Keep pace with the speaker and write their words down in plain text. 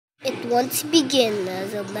It once began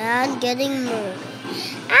as a man getting murdered.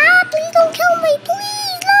 Ah, please don't kill me,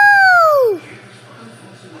 please, no!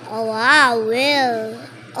 Oh, I will.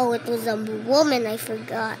 Oh, it was a woman, I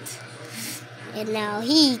forgot. And now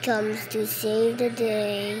he comes to save the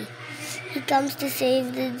day. He comes to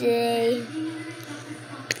save the day.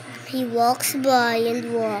 He walks by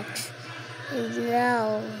and walks. And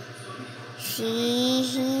now, see,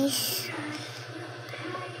 he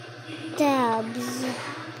stabs.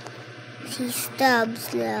 He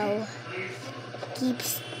stabs now.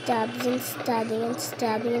 Keeps stabs and stabbing and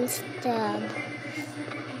stabbing and stab.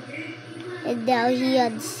 And now he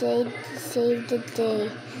had saved the day.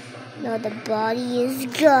 Now the body is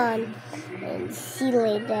gone. And she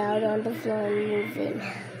lay down on the floor and moving.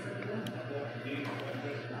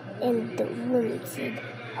 And the woman said,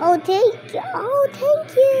 oh, thank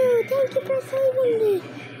you for saving me.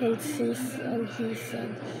 And he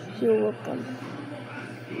said, you're welcome.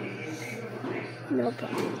 No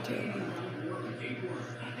problem.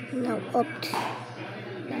 Now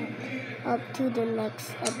up to the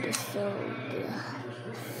next episode.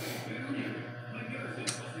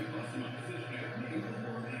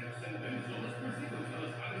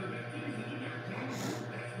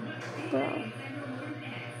 Bro.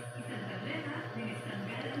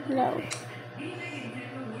 No.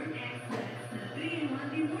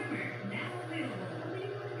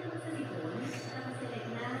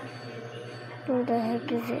 Where the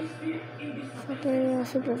heck is it?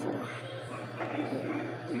 Super villain.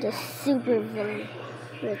 The super villain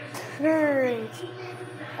returns.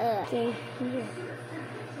 Okay, here.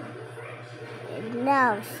 And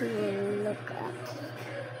now she will look at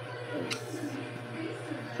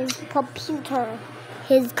his computer.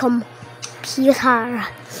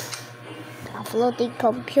 A floating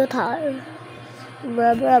computer.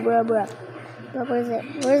 Bruh. Where is it?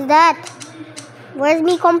 Where's that? Where's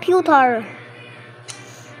me computer?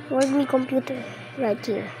 Where's me computer? Right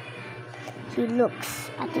here. He looks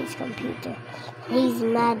at his computer. He's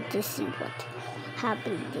mad to see what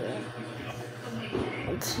happened there.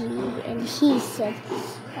 And he said,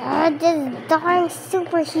 these darn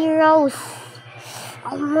superheroes.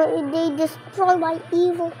 They destroy my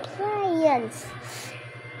evil plans.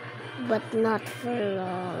 But not for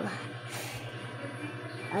long.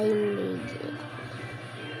 I made it.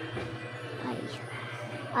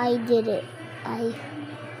 I did it. I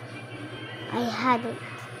had it.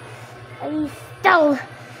 I still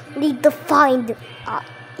need to find an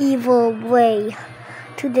evil way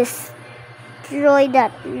to destroy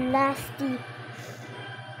that nasty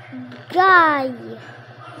guy.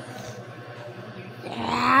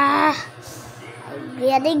 I'm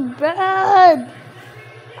getting bad.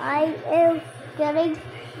 I am getting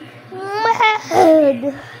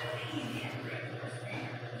mad.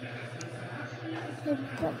 But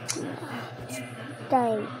now it's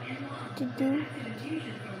time to do.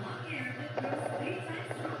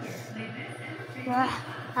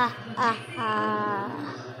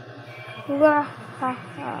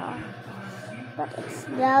 But it's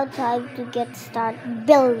now time to start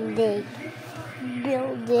building.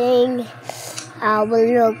 I will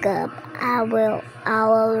look up. I will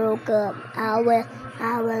look up. I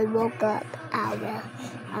will woke up.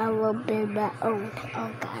 I will build my own.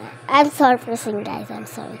 Oh God. I'm sorry for singing, guys. I'm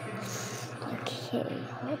sorry. Okay.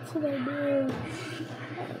 What should I do?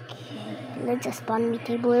 Okay. Let's just spawn my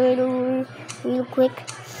table real quick.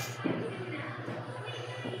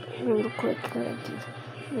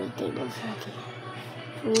 My table's ready.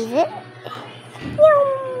 Leave it.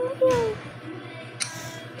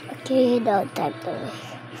 Okay, now time to make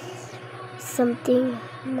something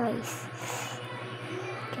nice.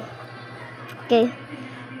 Okay.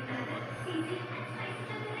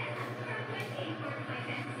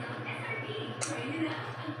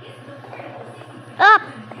 Up!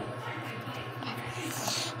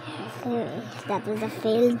 That was a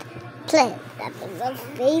failed plan. That was a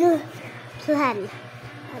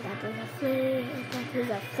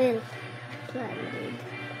failed plan, dude.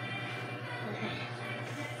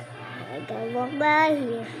 I gotta walk by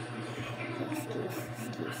here. Excuse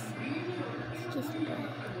me.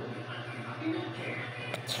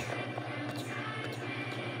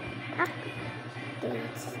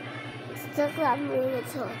 It's still not moving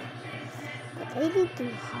its own. But I need to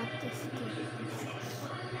hot this thing.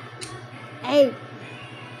 Hey!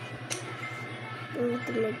 I need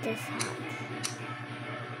to make this hot.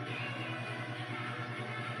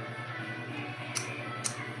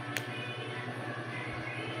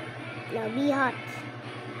 Now be hot.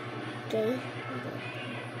 Okay. Is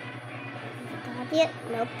it hot yet?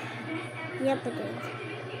 Nope. Yep, it is.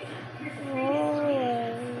 Oh.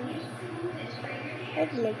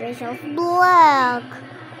 Let's make myself black.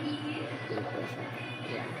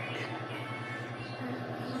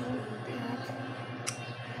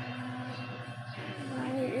 Why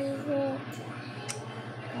is it?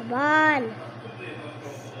 Come on.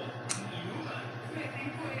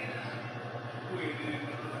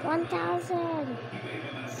 $1,000.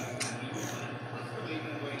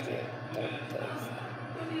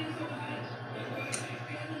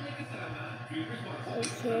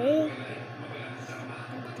 Okay.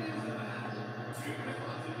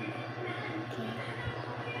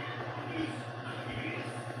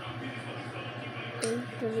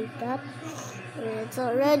 Delete that. It's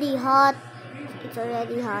already hot. It's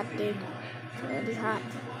already hot, dude. It's already hot.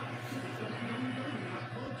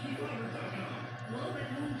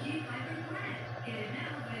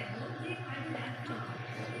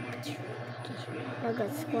 I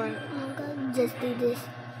got squat. I got just do this.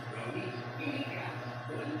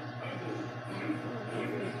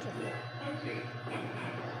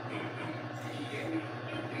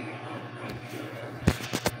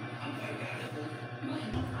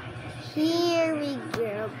 Here we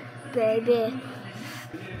go, baby.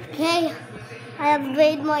 Okay, I have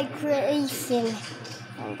made my creation,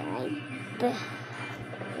 and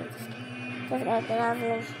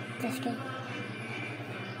just kidding.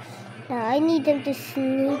 Now I need them to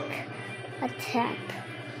sneak attack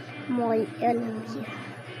my enemy.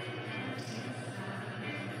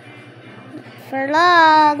 For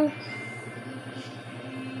long.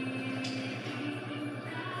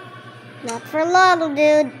 Not for long,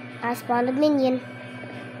 dude. I spawned a minion.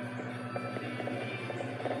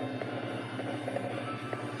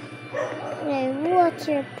 Hey, what's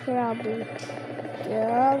your problem?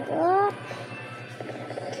 Dog up.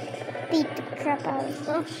 Beat the crap out of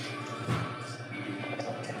them.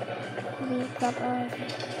 Beat the crap out of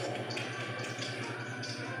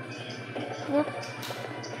them.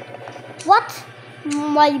 What?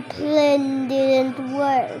 My plan didn't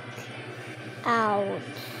work out.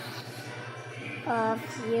 A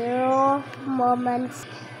few moments.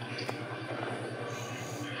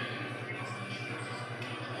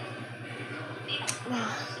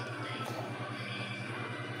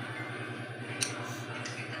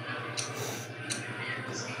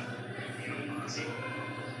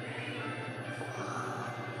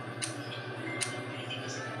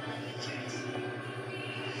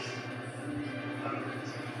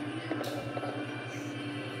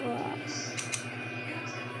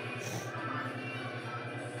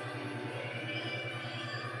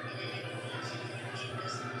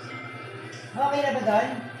 Okay na ba doon?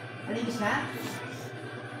 Malinis na?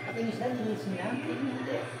 Malinis na? Malinis na?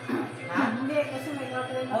 Hindi. Ha? Hindi, kasi may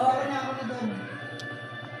kapag... Oo, ako na doon.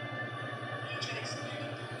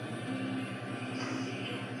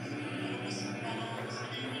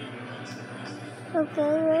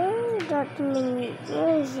 Okay, where is that mini?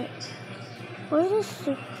 Where is it? Where's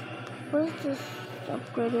this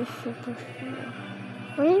upgraded superhero?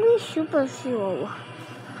 Where's my superhero?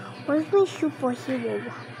 Where's my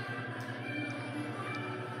superhero?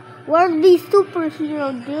 Where's the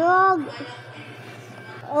superhero, dog?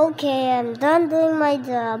 Okay, I'm done doing my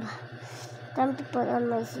job. Time to put on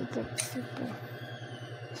my secret super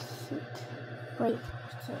suit. Wait.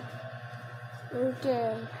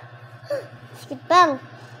 Okay. Skip bang!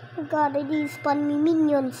 Oh god, I need to spawn me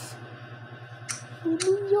minions.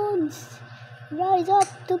 Minions! Rise up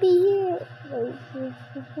to be here!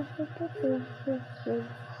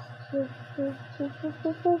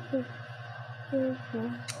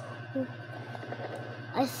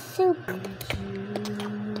 I think.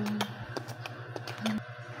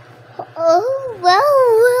 Oh,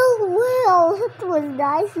 well, it was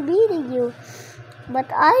nice meeting you. But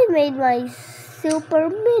I made my super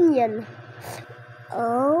minion.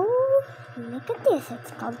 Oh, look at this.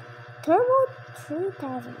 It's called Turbo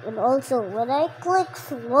 3000. And also, when I click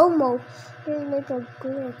slow-mo, there's like a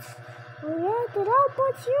glitch. Oh yeah, did I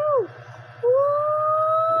put you?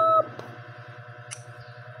 Whoop!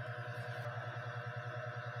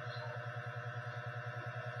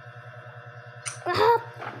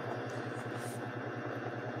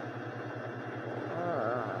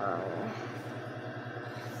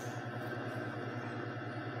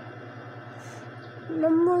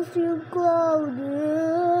 Number few cloud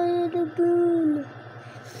the moon.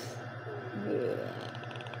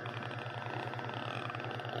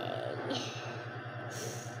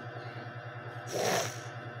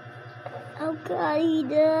 Oh god, he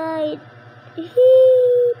died.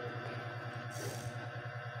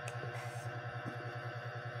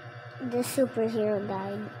 The superhero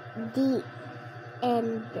died. The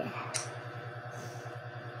end.